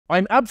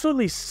I'm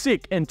absolutely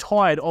sick and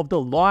tired of the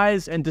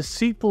lies and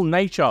deceitful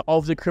nature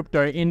of the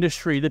crypto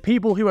industry. The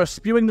people who are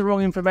spewing the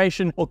wrong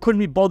information or couldn't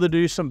be bothered to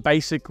do some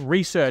basic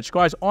research.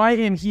 Guys, I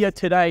am here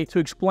today to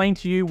explain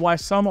to you why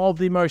some of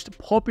the most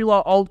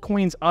popular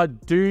altcoins are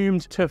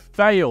doomed to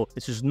fail.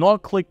 This is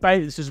not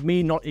clickbait. This is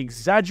me not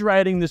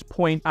exaggerating this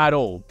point at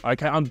all.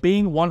 Okay, I'm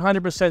being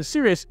 100%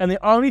 serious, and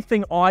the only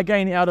thing I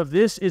gain out of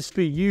this is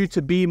for you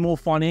to be more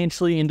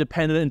financially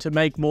independent and to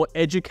make more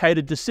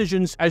educated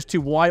decisions as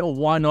to why or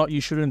why not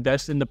you should invest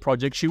in the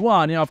projects you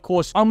are. Now, of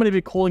course, I'm going to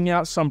be calling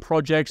out some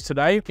projects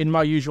today in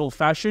my usual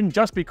fashion,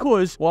 just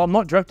because, while I'm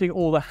not directing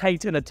all the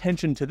hate and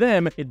attention to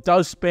them, it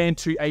does span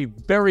to a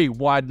very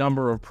wide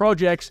number of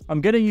projects. I'm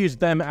going to use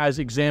them as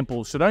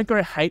examples, so don't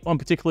go hate on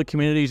particular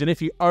communities, and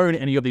if you own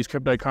any of these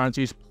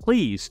cryptocurrencies,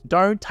 please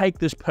don't take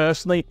this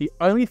personally. The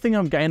only thing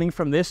I'm gaining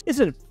from this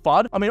isn't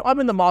FUD. I mean, I'm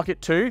in the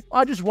market too.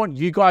 I just want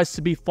you guys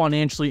to be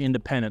financially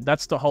independent.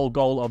 That's the whole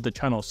goal of the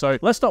channel. So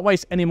let's not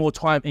waste any more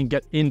time and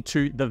get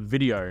into the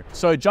video.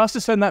 So just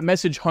to send that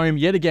message home,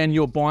 yet again,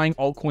 you're buying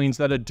altcoins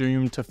that are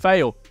doomed to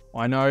fail.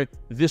 I know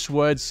this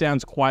word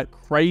sounds quite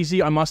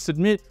crazy, I must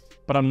admit,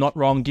 but I'm not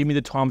wrong. Give me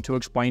the time to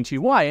explain to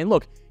you why. And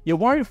look, you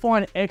won't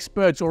find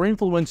experts or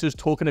influencers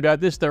talking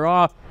about this. There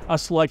are a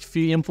select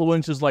few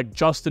influencers like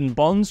Justin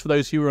Bonds. For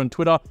those who are on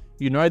Twitter,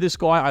 you know this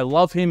guy. I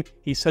love him.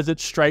 He says it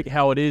straight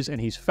how it is, and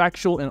he's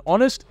factual and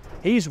honest.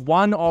 He's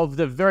one of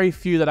the very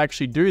few that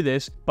actually do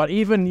this, but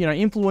even,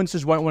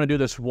 influencers won't want to do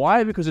this.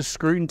 Why? Because of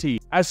scrutiny.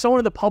 As someone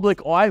in the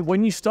public eye,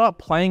 when you start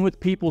playing with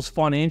people's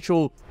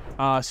financial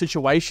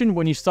situation,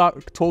 when you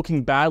start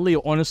talking badly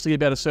or honestly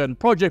about a certain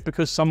project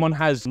because someone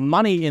has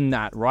money in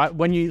that, right?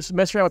 When you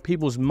mess around with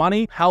people's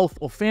money, health,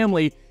 or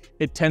family,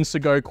 it tends to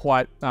go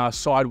quite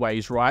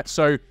sideways, right?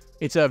 So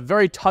it's a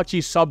very touchy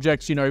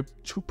subject,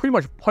 pretty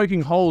much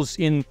poking holes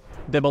in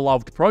their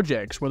beloved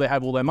projects where they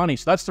have all their money.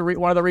 So that's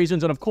one of the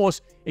reasons. And of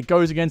course, it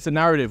goes against the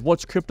narrative.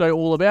 What's crypto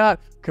all about?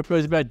 Crypto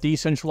is about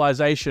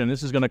decentralization.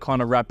 This is going to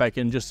kind of wrap back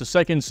in just a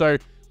second. So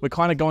we're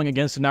kind of going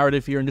against the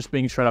narrative here and just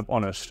being straight up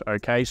honest,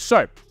 okay?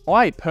 So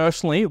I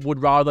personally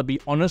would rather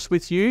be honest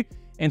with you,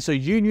 and so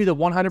you knew the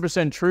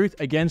 100% truth,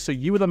 again, so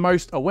you were the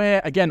most aware.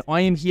 Again,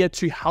 I am here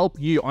to help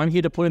you. I'm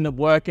here to put in the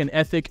work and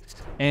ethic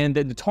and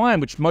the time,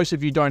 which most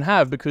of you don't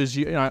have because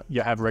you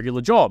have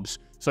regular jobs.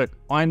 So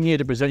I'm here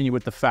to present you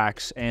with the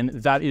facts, and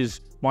that is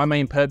my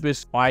main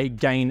purpose. I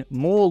gain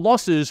more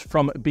losses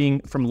from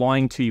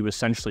lying to you,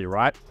 essentially,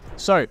 right?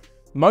 So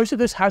most of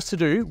this has to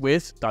do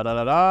with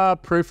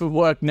proof of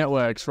work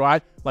networks,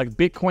 right? Like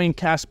Bitcoin,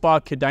 Casper,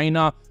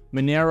 Cardano,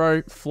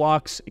 Monero,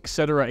 Flux,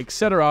 etc.,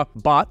 etc.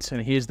 But,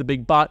 and here's the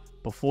big but,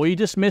 before you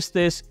dismiss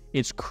this,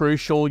 it's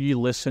crucial you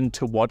listen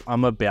to what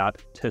I'm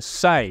about to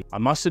say. I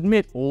must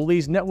admit, all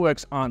these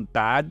networks aren't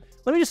bad.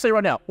 Let me just say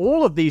right now,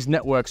 all of these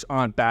networks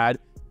aren't bad,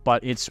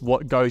 but it's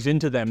what goes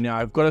into them. Now,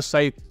 I've got to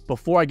say,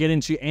 before I get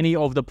into any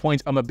of the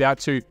points I'm about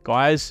to,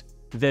 guys,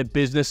 their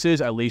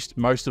businesses, at least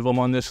most of them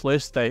on this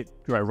list, they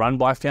are run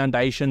by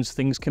foundations.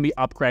 Things can be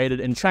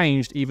upgraded and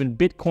changed. Even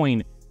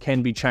Bitcoin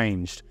can be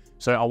changed.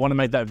 So I want to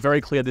make that very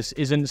clear. This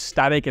isn't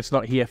static. It's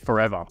not here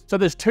forever. So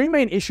there's two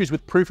main issues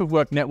with proof of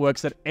work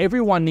networks that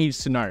everyone needs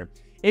to know.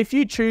 If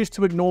you choose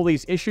to ignore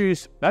these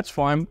issues, that's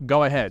fine.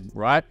 Go ahead,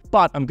 right?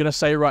 But I'm going to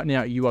say right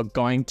now, you are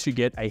going to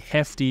get a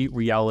hefty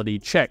reality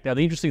check. Now,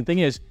 the interesting thing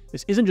is,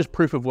 this isn't just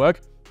proof of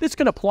work. This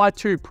can apply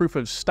to proof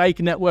of stake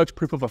networks,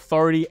 proof of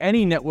authority,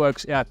 any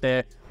networks out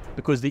there,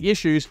 because the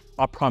issues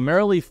are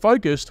primarily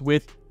focused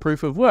with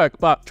proof of work.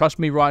 But trust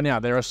me right now,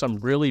 there are some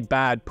really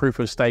bad proof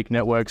of stake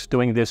networks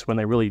doing this when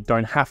they really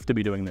don't have to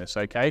be doing this,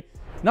 okay?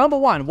 Number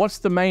one, what's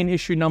the main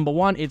issue? Number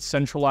one, it's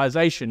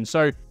centralization.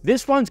 So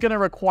this one's going to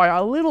require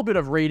a little bit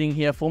of reading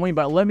here for me,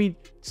 but let me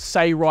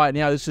say right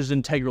now, this is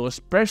integral,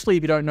 especially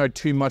if you don't know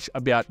too much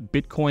about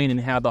Bitcoin and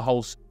how the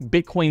whole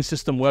Bitcoin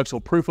system works or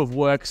proof of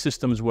work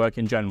systems work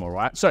in general,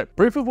 right? So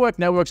proof of work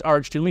networks are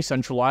extremely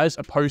centralized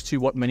opposed to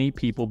what many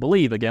people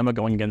believe. Again, we're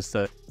going against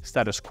the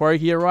status quo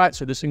here, right?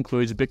 So this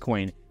includes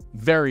Bitcoin.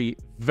 Very,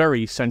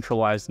 very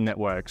centralized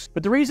networks.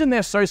 But the reason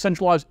they're so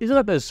centralized isn't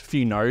that there's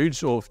few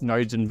nodes or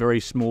nodes in very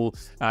small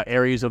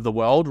areas of the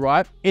world,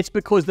 right? It's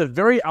because the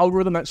very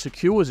algorithm that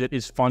secures it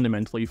is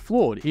fundamentally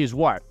flawed. Here's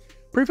why.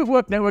 Proof of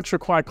work networks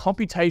require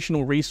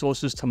computational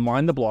resources to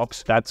mine the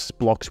blocks. That's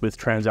blocks with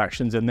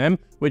transactions in them,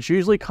 which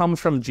usually comes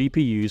from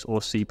GPUs or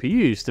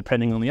CPUs,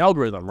 depending on the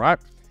algorithm, right?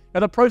 Now,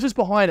 the process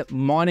behind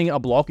mining a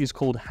block is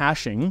called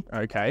hashing,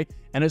 okay?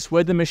 And it's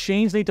where the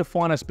machines need to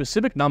find a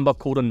specific number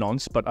called a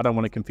nonce, but I don't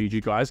want to confuse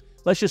you guys.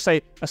 Let's just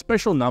say a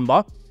special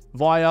number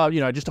via,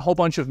 just a whole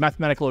bunch of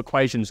mathematical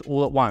equations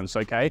all at once,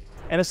 okay?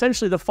 And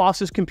essentially the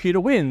fastest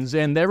computer wins,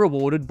 and they're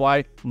rewarded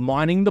by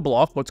mining the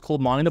block, what's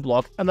called mining the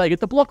block, and they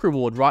get the block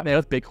reward. Right now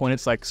with Bitcoin,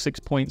 it's like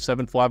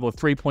 6.75 or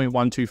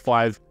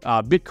 3.125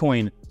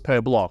 Bitcoin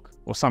per block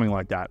or something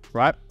like that,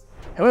 right?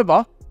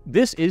 However,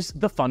 this is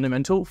the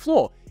fundamental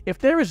flaw. If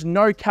there is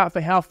no cap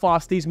for how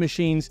fast these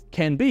machines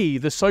can be,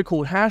 the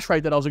so-called hash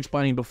rate that I was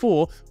explaining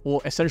before,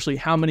 or essentially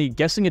how many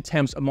guessing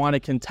attempts a miner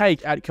can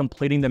take at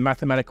completing the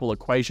mathematical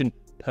equation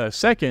per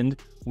second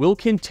will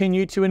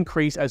continue to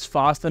increase as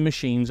faster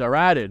machines are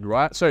added,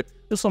 right? So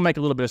this will make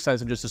a little bit of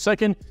sense in just a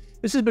second.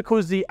 This is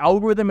because the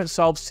algorithm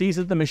itself sees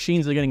that the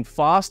machines are getting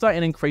faster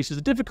and increases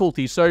the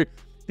difficulty. So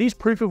these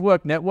proof of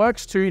work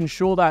networks, to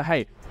ensure that,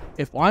 hey,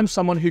 if I'm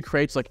someone who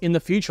creates, like in the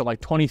future,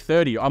 like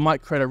 2030, I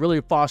might create a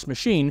really fast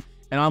machine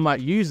and I might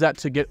use that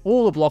to get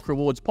all the block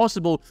rewards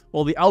possible.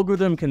 Well, the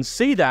algorithm can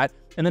see that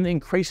and then it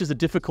increases the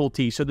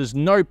difficulty. So there's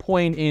no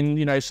point in,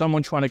 you know,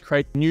 someone trying to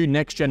create new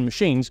next-gen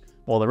machines.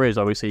 Well, there is,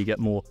 obviously you get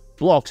more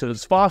blocks, so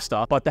it's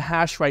faster, but the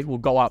hash rate will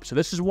go up. So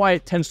this is why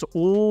it tends to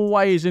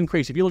always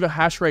increase. If you look at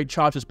hash rate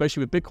charts,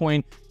 especially with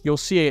Bitcoin, you'll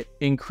see it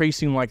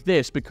increasing like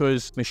this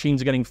because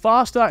machines are getting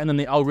faster and then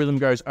the algorithm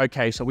goes,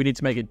 okay, so we need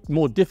to make it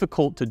more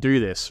difficult to do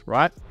this,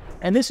 right?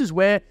 And this is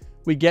where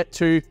we get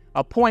to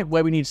a point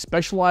where we need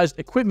specialized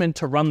equipment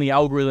to run the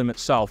algorithm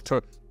itself,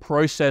 to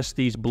process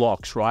these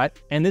blocks, right?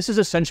 And this is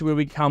essentially where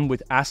we come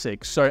with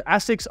ASICs. So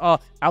ASICs are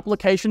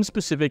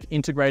application-specific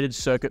integrated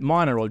circuit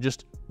miner, or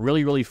just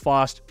really, really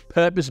fast,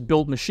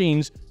 purpose-built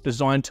machines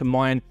designed to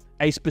mine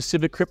a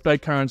specific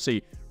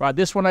cryptocurrency, right?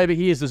 This one over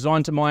here is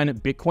designed to mine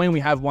Bitcoin. We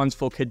have ones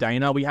for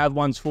Cardano. We have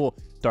ones for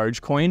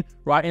Dogecoin,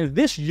 right? And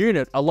this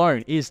unit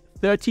alone is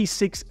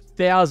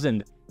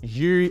 $36,000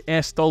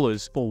 US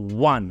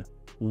for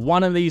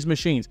one of these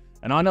machines.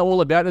 And I know all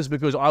about this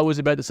because I was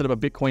about to set up a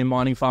Bitcoin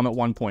mining farm at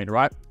one point,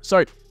 right?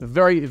 So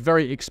very,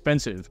 very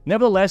expensive.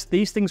 Nevertheless,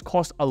 these things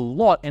cost a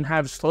lot and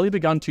have slowly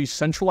begun to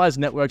centralize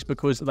networks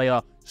because they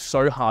are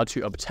so hard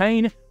to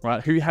obtain,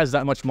 right? Who has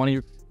that much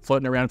money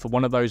floating around for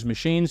one of those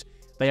machines?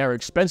 They are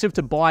expensive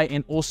to buy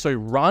and also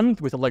run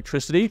with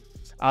electricity.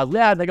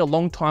 They take a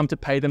long time to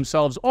pay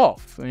themselves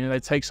off. You know, they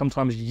take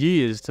sometimes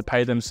years to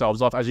pay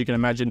themselves off. As you can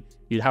imagine,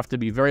 you'd have to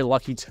be very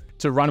lucky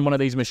to run one of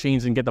these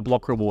machines and get the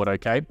block reward,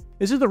 okay?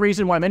 This is the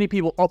reason why many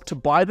people opt to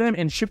buy them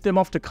and ship them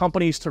off to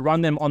companies to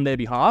run them on their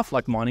behalf,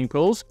 like mining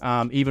pools,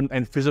 even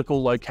in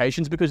physical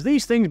locations, because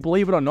these things,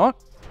 believe it or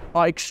not,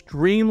 are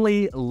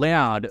extremely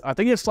loud. I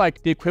think it's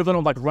like the equivalent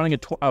of like running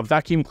a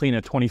vacuum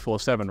cleaner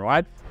 24/7,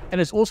 right? And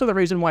it's also the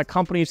reason why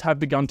companies have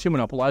begun to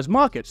monopolize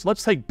markets.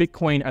 Let's take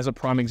Bitcoin as a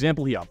prime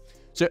example here.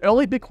 So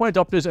early Bitcoin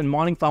adopters and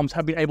mining farms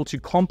have been able to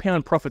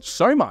compound profits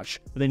so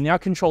much that they now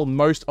control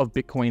most of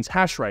Bitcoin's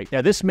hash rate.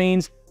 Now this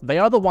means they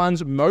are the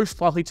ones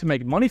most likely to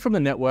make money from the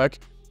network,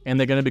 and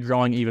they're going to be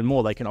growing even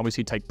more. They can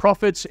obviously take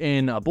profits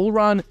in a bull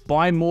run,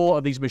 buy more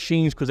of these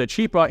machines because they're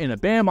cheaper in a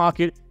bear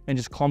market, and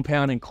just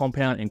compound and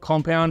compound and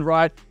compound,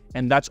 right?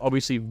 And that's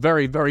obviously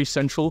very, very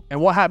central. And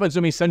what happens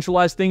when we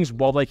centralize things?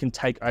 Well, they can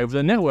take over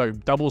the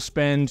network, double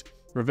spend,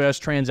 reverse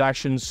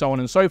transactions, so on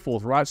and so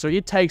forth, right? So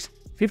it takes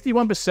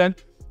 51%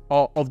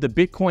 of the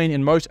Bitcoin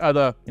in most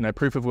other,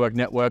 proof of work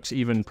networks,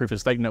 even proof of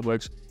stake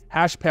networks,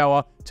 hash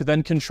power to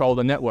then control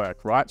the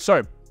network, right?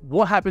 So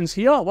what happens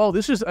here? Well,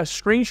 this is a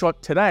screenshot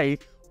today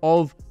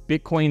of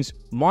Bitcoin's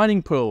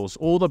mining pools,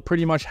 all the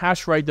pretty much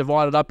hash rate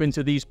divided up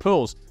into these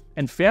pools.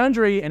 And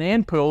Foundry and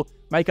Antpool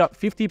make up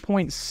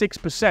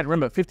 50.6%.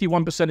 Remember,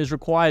 51% is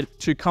required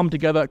to come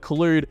together,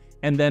 collude,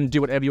 and then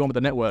do whatever you want with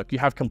the network. You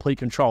have complete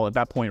control at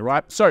that point,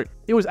 right? So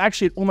it was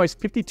actually at almost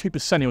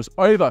 52%. It was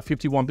over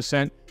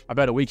 51%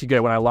 about a week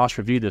ago when I last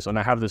reviewed this, and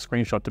I have the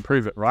screenshot to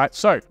prove it, right?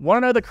 So want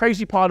to know the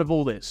crazy part of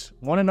all this?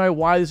 Want to know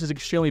why this is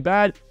extremely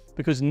bad?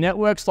 Because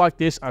networks like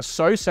this are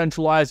so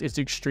centralized, it's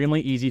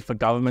extremely easy for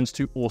governments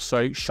to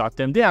also shut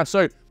them down.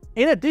 So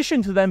in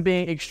addition to them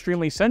being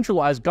extremely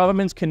centralized,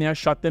 governments can now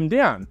shut them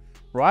down,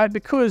 right?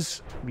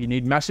 Because you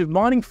need massive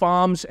mining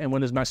farms, and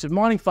when there's massive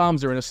mining farms,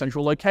 they're in a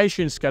central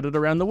location scattered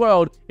around the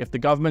world. If the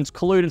governments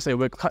collude and say,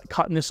 we're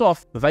cutting this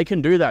off, they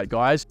can do that,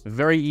 guys,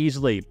 very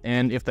easily.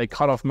 And if they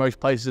cut off most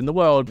places in the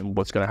world,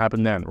 what's going to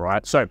happen then,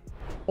 right? So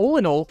all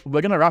in all,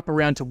 we're going to wrap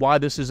around to why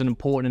this isn't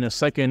important in a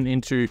second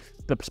into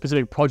the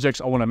specific projects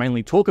I want to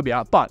mainly talk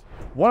about. But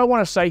what I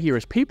want to say here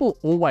is people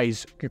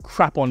always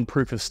crap on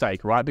proof of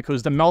stake, right?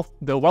 Because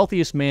the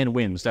wealthiest man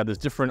wins. Now, there's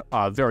different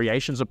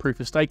variations of proof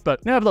of stake,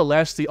 but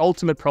nevertheless, the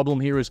ultimate problem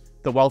here is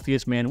the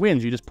wealthiest man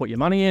wins. You just put your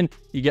money in,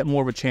 you get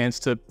more of a chance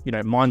to,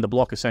 mine the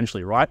block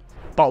essentially, right?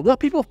 But what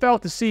people fail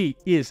to see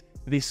is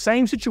the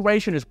same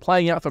situation is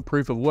playing out for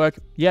proof of work,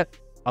 yet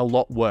a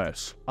lot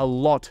worse. A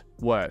lot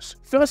worse.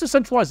 First, the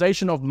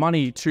centralization of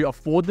money to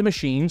afford the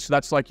machines. So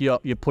that's like you're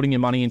putting your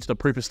money into the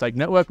proof of stake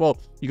network. Well,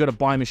 you got to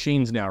buy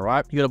machines now,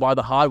 right? You got to buy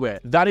the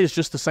hardware. That is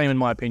just the same in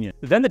my opinion.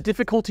 Then the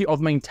difficulty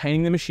of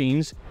maintaining the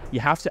machines.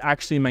 You have to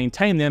actually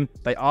maintain them.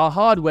 They are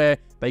hardware.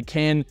 They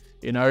can,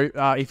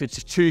 if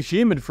it's too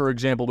humid, for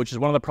example, which is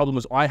one of the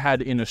problems I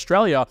had in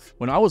Australia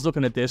when I was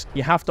looking at this,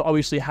 you have to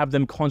obviously have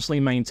them constantly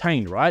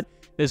maintained, right?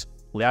 There's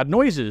loud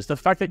noises, the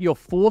fact that you're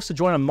forced to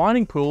join a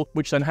mining pool,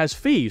 which then has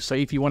fees. So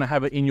if you want to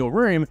have it in your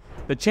room,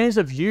 the chance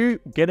of you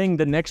getting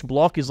the next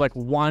block is like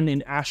 1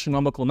 in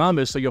astronomical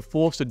numbers. So you're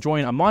forced to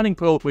join a mining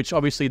pool, which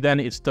obviously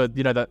then it's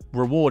that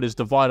reward is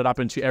divided up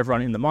into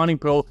everyone in the mining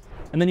pool.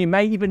 And then you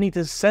may even need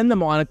to send the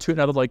miner to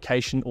another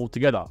location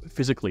altogether,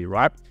 physically,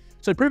 right?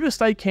 So proof of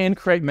stake can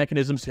create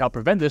mechanisms to help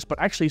prevent this, but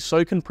actually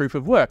so can proof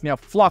of work. Now,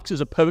 Flux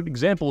is a perfect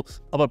example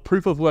of a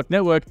proof of work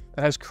network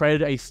that has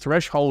created a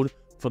threshold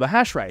for the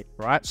hash rate,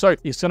 right? So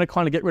it's going to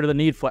kind of get rid of the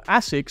need for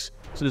ASICs.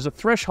 So there's a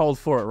threshold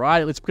for it,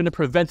 right? It's going to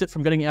prevent it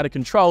from getting out of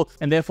control.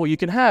 And therefore you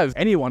can have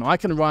anyone. I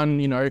can run,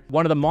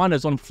 one of the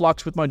miners on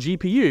Flux with my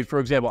GPU, for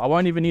example. I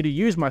won't even need to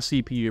use my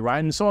CPU, right?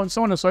 And so on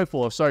and so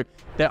forth. So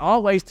there are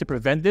ways to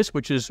prevent this,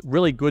 which is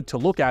really good to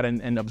look at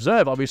and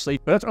observe, obviously,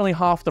 but that's only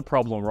half the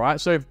problem, right?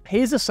 So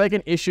here's the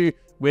second issue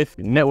with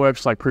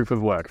networks like proof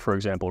of work, for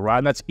example, right?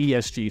 And that's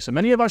ESG. So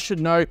many of us should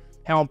know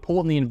how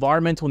important the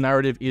environmental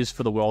narrative is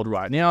for the world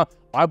right now.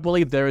 I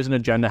believe there is an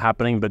agenda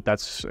happening, but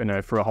that's,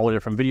 for a whole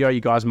different video. You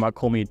guys might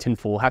call me a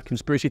tinfoil hat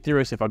conspiracy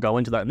theorist if I go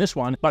into that in this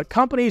one. But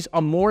companies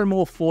are more and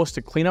more forced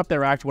to clean up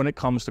their act when it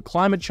comes to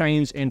climate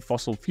change and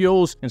fossil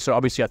fuels. And so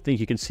obviously I think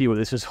you can see where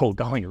this is all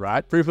going,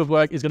 right? Proof of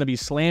work is going to be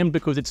slammed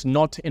because it's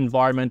not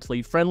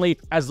environmentally friendly.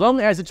 As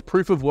long as it's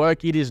proof of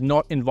work, it is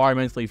not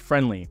environmentally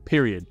friendly,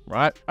 period,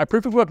 right? A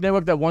proof of work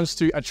network that wants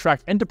to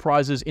attract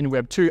enterprises in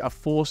Web 2 are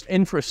forced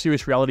in for a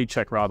serious reality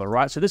check rather,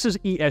 right? So this is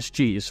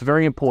ESG. It's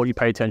very important you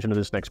pay attention to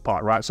this next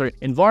part, right? So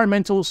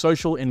environmental,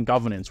 social, and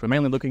governance. We're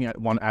mainly looking at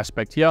one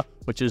aspect here,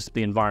 which is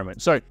the environment.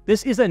 So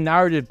this is a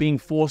narrative being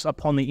forced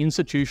upon the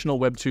institutional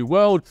Web 2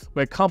 world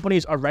where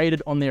companies are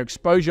rated on their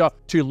exposure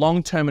to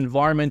long-term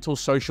environmental,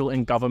 social,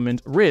 and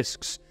government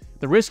risks.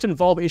 The risks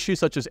involve issues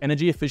such as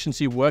energy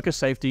efficiency, worker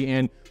safety,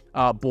 and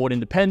board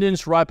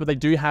independence, right? But they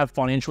do have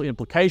financial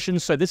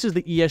implications. So this is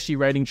the ESG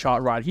rating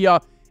chart right here.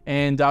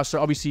 And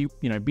so obviously,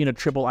 being a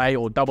AAA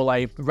or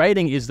AA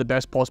rating is the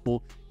best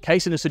possible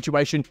case in a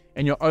situation,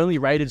 and you're only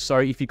rated so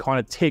if you kind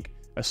of tick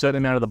a certain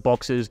amount of the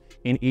boxes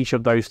in each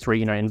of those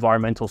three,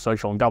 environmental,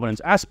 social, and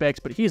governance aspects.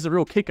 But here's the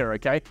real kicker,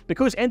 okay?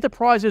 Because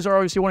enterprises are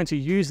obviously wanting to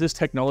use this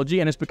technology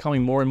and it's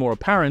becoming more and more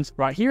apparent,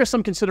 right? Here are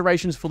some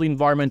considerations for the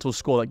environmental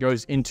score that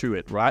goes into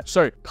it, right?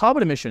 So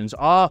carbon emissions.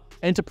 Are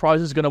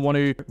enterprises going to want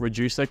to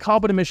reduce their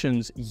carbon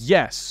emissions?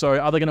 Yes. So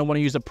are they going to want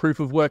to use a proof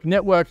of work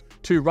network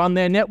to run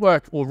their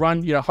network or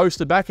run, host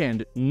the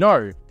backend?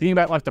 No. Thinking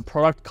about like the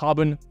product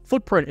carbon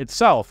footprint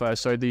itself.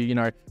 So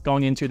the,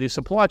 going into the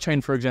supply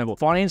chain, for example,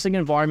 financing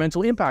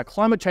environmental impact,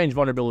 climate change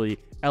vulnerability,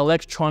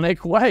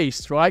 electronic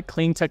waste, right?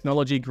 Clean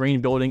technology,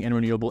 green building, and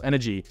renewable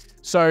energy.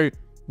 So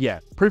yeah,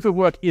 proof of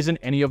work isn't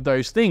any of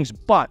those things,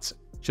 but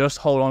just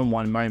hold on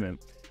one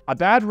moment. A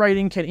bad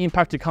rating can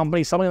impact a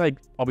company, something they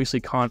obviously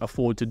can't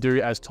afford to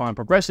do as time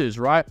progresses,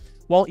 right?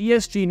 While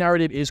ESG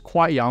narrative is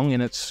quite young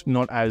and it's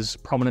not as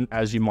prominent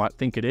as you might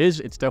think it is,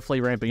 it's definitely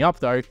ramping up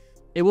though.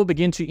 It will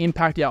begin to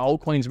impact our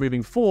altcoins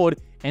moving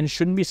forward and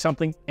should be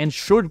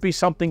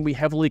something we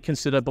heavily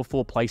consider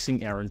before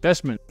placing our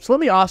investment. So let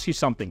me ask you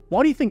something.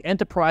 Why do you think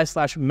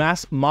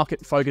enterprise/mass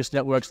market focused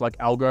networks like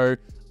Algo,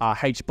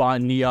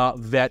 HBAR, NIA,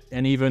 VET,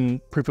 and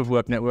even proof of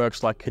work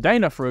networks like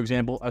Cadena, for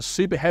example, are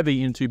super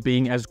heavy into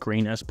being as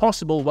green as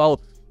possible? Well,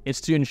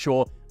 it's to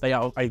ensure they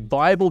are a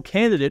viable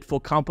candidate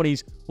for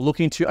companies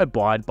looking to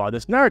abide by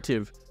this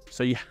narrative.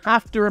 So you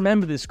have to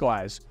remember this,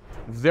 guys.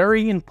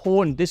 Very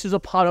important. This is a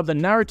part of the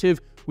narrative.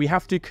 We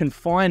have to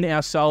confine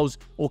ourselves,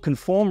 or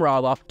conform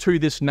rather, to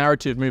this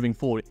narrative moving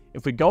forward.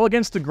 If we go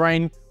against the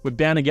grain, we're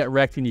bound to get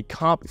wrecked, and you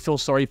can't feel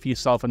sorry for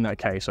yourself in that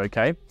case,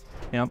 okay?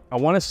 Now, I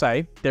want to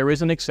say there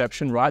is an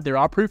exception, right? There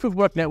are proof of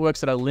work networks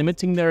that are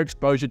limiting their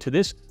exposure to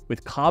this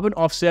with carbon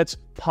offsets,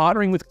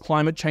 partnering with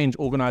climate change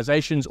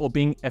organizations, or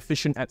being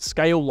efficient at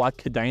scale like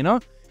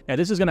Cadena. Now,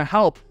 this is going to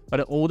help, but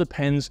it all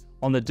depends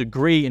on the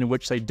degree in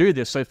which they do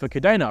this. So for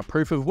Cadena,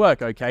 proof of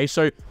work, okay?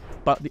 So,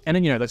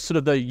 that's sort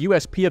of the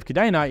USP of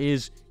Cadena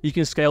is you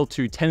can scale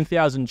to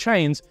 10,000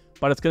 chains,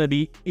 but it's going to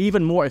be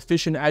even more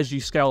efficient as you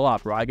scale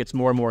up, right? It gets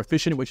more and more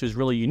efficient, which is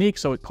really unique.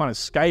 So it kind of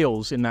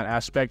scales in that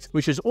aspect,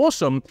 which is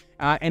awesome.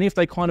 And if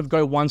they kind of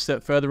go one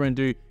step further and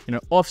do,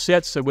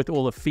 offsets, so with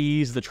all the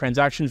fees, the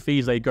transaction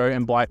fees, they go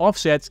and buy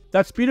offsets,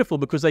 that's beautiful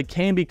because they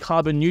can be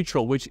carbon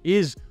neutral, which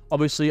is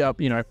obviously,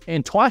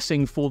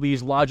 enticing for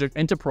these larger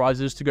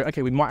enterprises to go,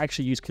 okay, we might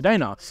actually use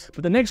Cadena.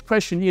 But the next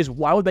question is,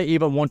 why would they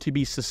even want to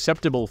be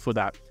susceptible for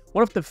that?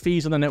 What if the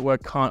fees on the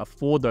network can't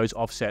afford those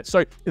offsets?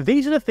 So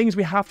these are the things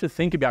we have to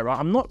think about, right?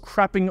 I'm not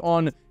crapping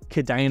on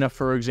Cadena,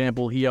 for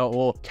example, here,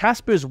 or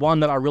Casper's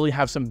one that I really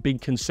have some big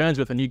concerns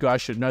with, and you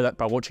guys should know that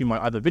by watching my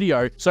other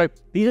video. So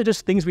these are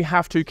just things we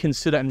have to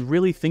consider and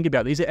really think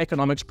about. These are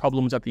economics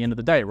problems at the end of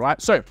the day,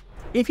 right? So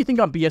if you think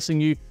I'm BSing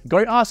you,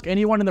 go ask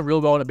anyone in the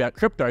real world about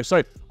crypto.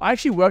 So I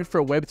actually worked for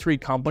a Web3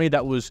 company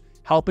that was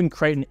helping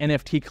create an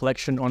NFT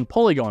collection on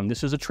Polygon.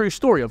 This is a true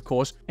story, of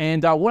course.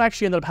 And what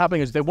actually ended up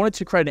happening is they wanted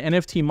to create an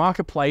NFT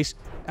marketplace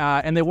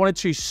and they wanted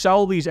to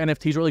sell these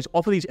NFTs, or at least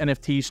offer these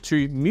NFTs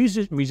to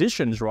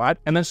musicians, right?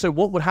 And then so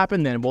what would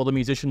happen then? Well, the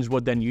musicians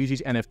would then use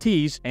these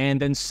NFTs and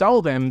then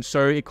sell them.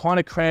 So it kind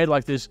of created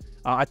like this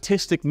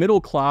artistic middle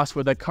class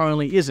where there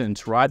currently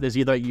isn't, right? There's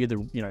either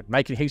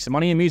making heaps of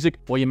money in music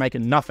or you're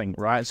making nothing,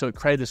 right? So it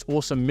created this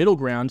awesome middle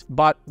ground.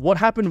 But what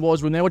happened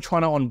was when they were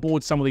trying to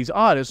onboard some of these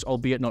artists,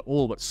 albeit not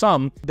all, but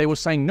some, they were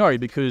saying no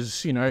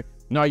because,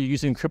 no, you're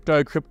using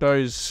crypto.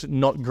 Crypto's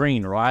not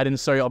green, right? And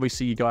so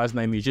obviously you guys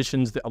know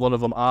musicians, a lot of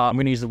them are, I'm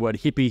going to use the word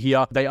hippie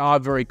here. They are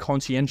very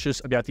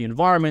conscientious about the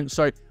environment.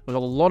 So there's a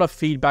lot of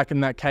feedback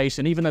in that case.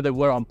 And even though they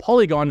were on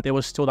Polygon, there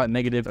was still that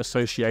negative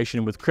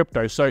association with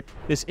crypto. So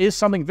this is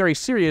something very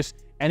serious.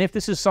 And if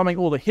this is something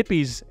all the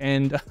hippies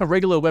and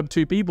regular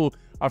Web2 people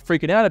are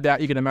freaking out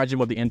about, you can imagine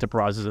what the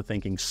enterprises are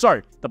thinking.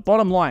 So the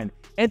bottom line,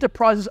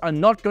 enterprises are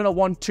not going to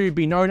want to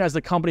be known as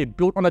the company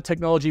built on a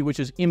technology which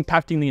is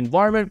impacting the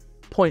environment,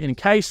 point in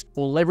case,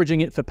 or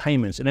leveraging it for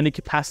payments in any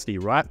capacity,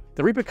 right?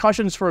 The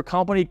repercussions for a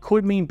company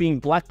could mean being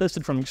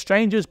blacklisted from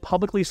exchanges,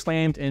 publicly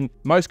slammed, and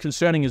most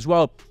concerning as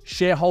well,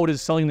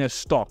 shareholders selling their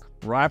stock,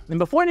 right? And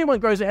before anyone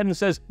goes ahead and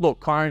says, look,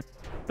 Kyron,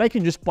 they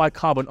can just buy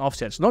carbon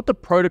offsets, not the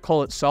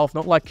protocol itself,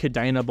 not like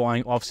Cardano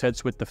buying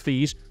offsets with the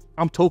fees.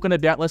 I'm talking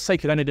about, let's say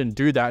Cardano didn't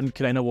do that, and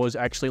Cardano was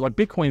actually, like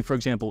Bitcoin, for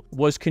example,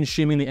 was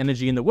consuming the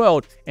energy in the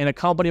world, and a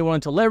company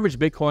wanted to leverage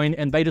Bitcoin,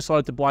 and they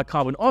decided to buy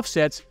carbon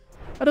offsets.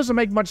 That doesn't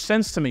make much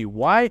sense to me.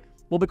 Why?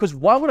 Well, because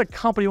why would a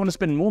company want to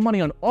spend more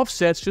money on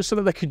offsets just so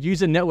that they could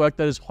use a network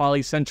that is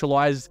highly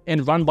centralized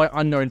and run by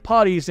unknown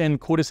parties and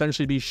could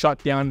essentially be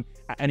shut down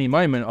at any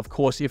moment? Of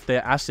course, if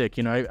they're ASIC,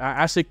 you know,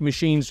 ASIC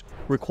machines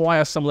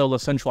require some level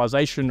of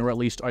centralization, or at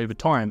least over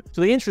time. So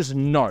the answer is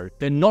no,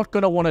 they're not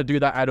going to want to do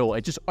that at all.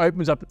 It just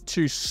opens up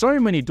to so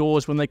many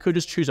doors when they could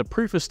just choose a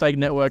proof of stake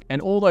network,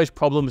 and all those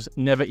problems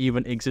never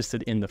even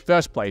existed in the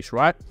first place,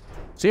 right?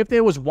 So if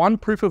there was one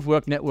proof of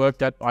work network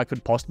that I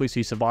could possibly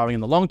see surviving in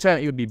the long term,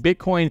 it would be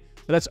Bitcoin.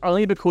 But that's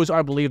only because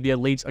I believe the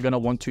elites are going to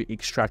want to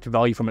extract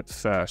value from it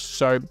first.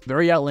 So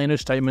very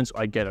outlandish statements,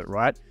 I get it,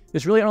 right?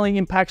 This really only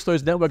impacts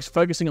those networks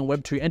focusing on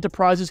Web2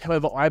 enterprises.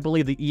 However, I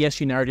believe the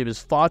ESG narrative is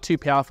far too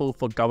powerful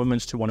for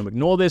governments to want to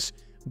ignore this.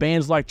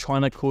 Bans like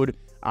China could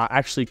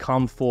actually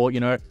come for, you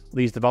know,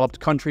 these developed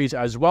countries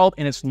as well,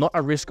 and it's not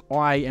a risk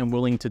I am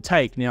willing to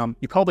take. Now,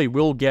 you probably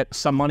will get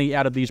some money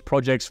out of these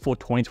projects for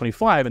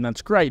 2025, and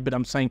that's great, but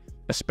I'm saying,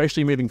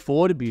 especially moving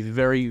forward, be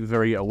very,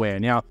 very aware.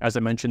 Now, as I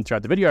mentioned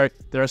throughout the video,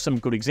 there are some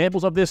good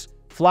examples of this.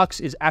 Flux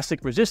is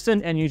ASIC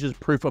resistant and uses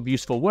proof of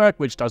useful work,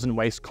 which doesn't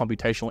waste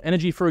computational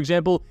energy, for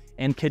example.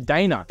 And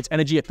Cardano, it's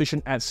energy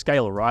efficient at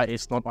scale, right?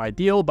 It's not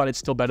ideal, but it's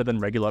still better than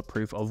regular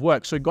proof of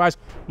work. So guys,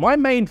 my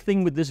main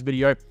thing with this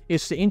video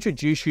is to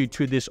introduce you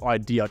to this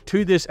idea,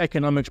 to this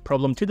economics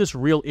problem, to this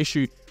real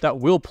issue that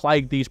will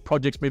plague these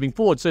projects moving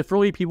forward. So for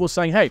all you people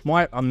saying, hey,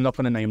 I'm not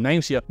going to name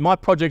names here, my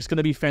project's going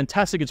to be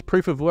fantastic, it's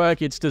proof of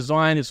work, it's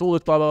design, it's all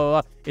this blah,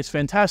 blah, blah, it's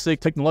fantastic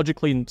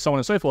technologically and so on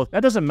and so forth.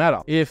 That doesn't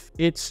matter. If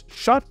it's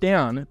shut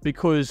down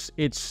because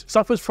it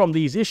suffers from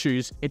these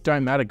issues, it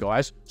don't matter,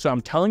 guys. So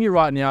I'm telling you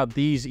right now,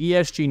 these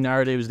ESG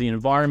narratives, the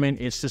environment,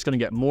 it's just going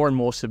to get more and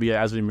more severe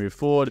as we move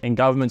forward, and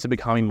governments are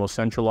becoming more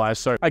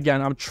centralized. So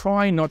again, I'm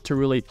trying not to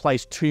really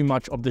place too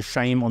much of the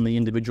shame on the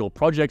individual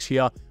projects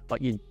here,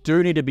 but you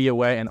do need to be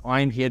aware, and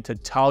I'm here to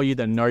tell you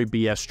the no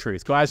BS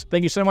truth. Guys,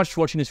 thank you so much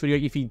for watching this video.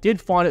 If you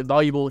did find it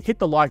valuable, hit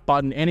the like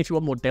button, and if you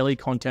want more daily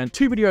content,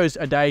 2 videos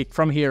a day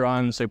from here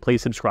on, so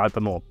please subscribe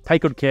for more.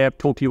 Take good care.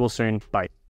 Talk to you all soon. Bye.